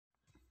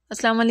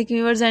Assalamu alaikum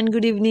viewers and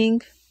good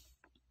evening.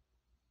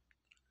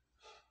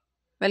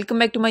 Welcome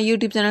back to my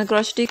YouTube channel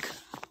Crochet.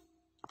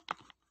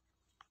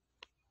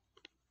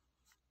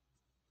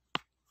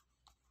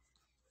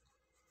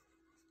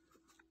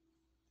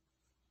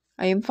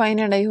 I am fine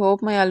and I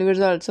hope my all viewers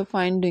are also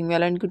fine, doing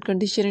well and good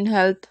condition in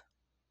health.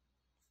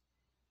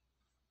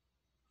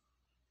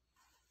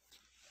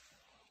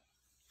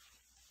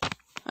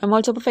 I'm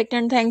also perfect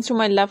and thanks to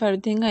my love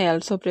everything. I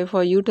also pray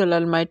for you to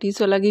Almighty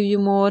so Allah give you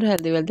more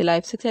healthy, wealthy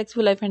life,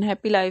 successful life and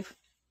happy life.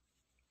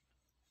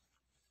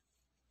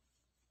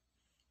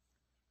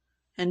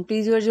 And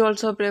please viewers, you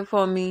also pray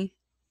for me.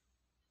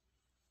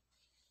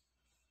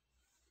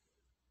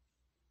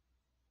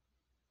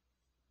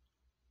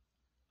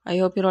 I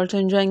hope you're also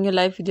enjoying your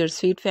life with your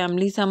sweet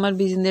family. Some are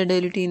busy in their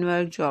daily routine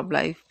work, job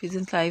life,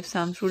 business life.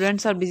 Some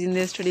students are busy in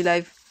their study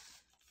life.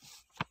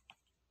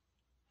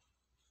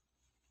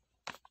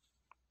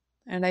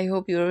 And I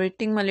hope you're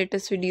waiting my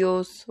latest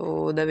videos.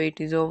 So the wait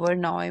is over.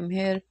 Now I'm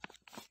here.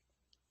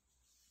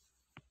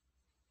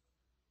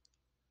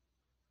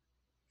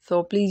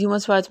 So please you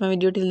must watch my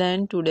video till the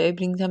end. Today I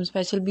bring some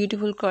special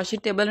beautiful crochet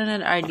table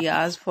and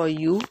ideas for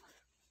you.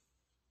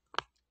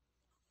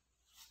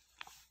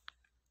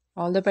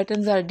 All the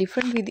patterns are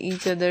different with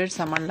each other.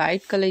 Some are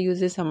light color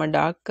uses, some are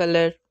dark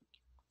color.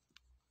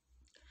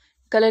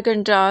 Color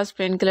contrast,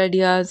 plain color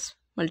ideas,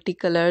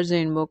 multicolors,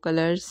 rainbow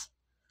colors.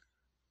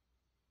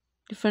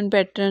 Different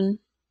pattern.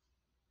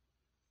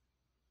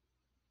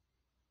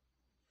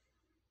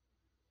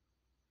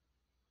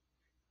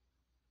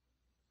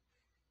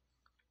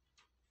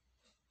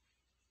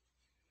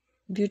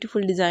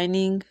 Beautiful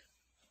designing.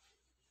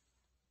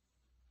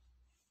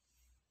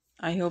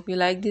 I hope you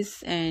like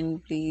this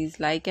and please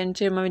like and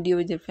share my video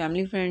with your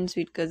family, friends,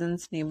 sweet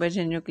cousins, neighbors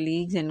and your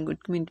colleagues and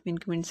good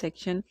comment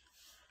section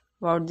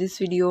about this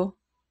video.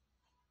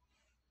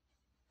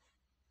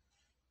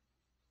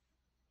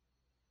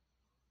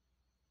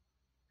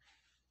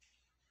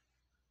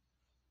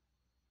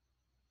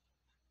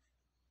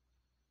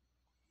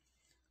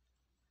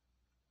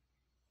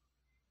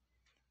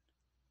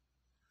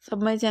 Sub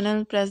my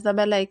channel, press the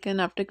bell icon.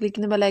 After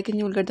clicking the bell icon,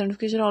 you will get the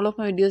notification all of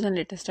my videos and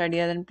latest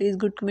ideas. And please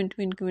good comment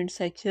in comment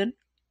section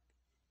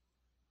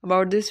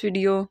about this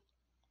video.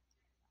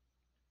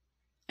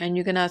 And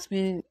you can ask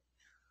me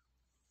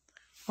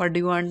what do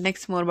you want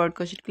next more about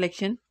crochet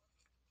collection.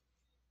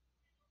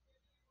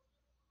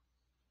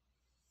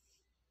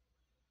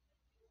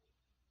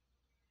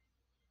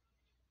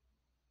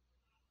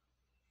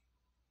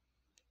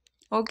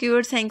 Okay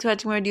viewers, thanks for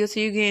watching my video.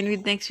 See you again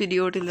with next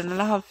video. Till then,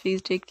 Allah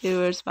Hafiz. Take care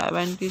viewers. Bye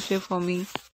bye and please share for me.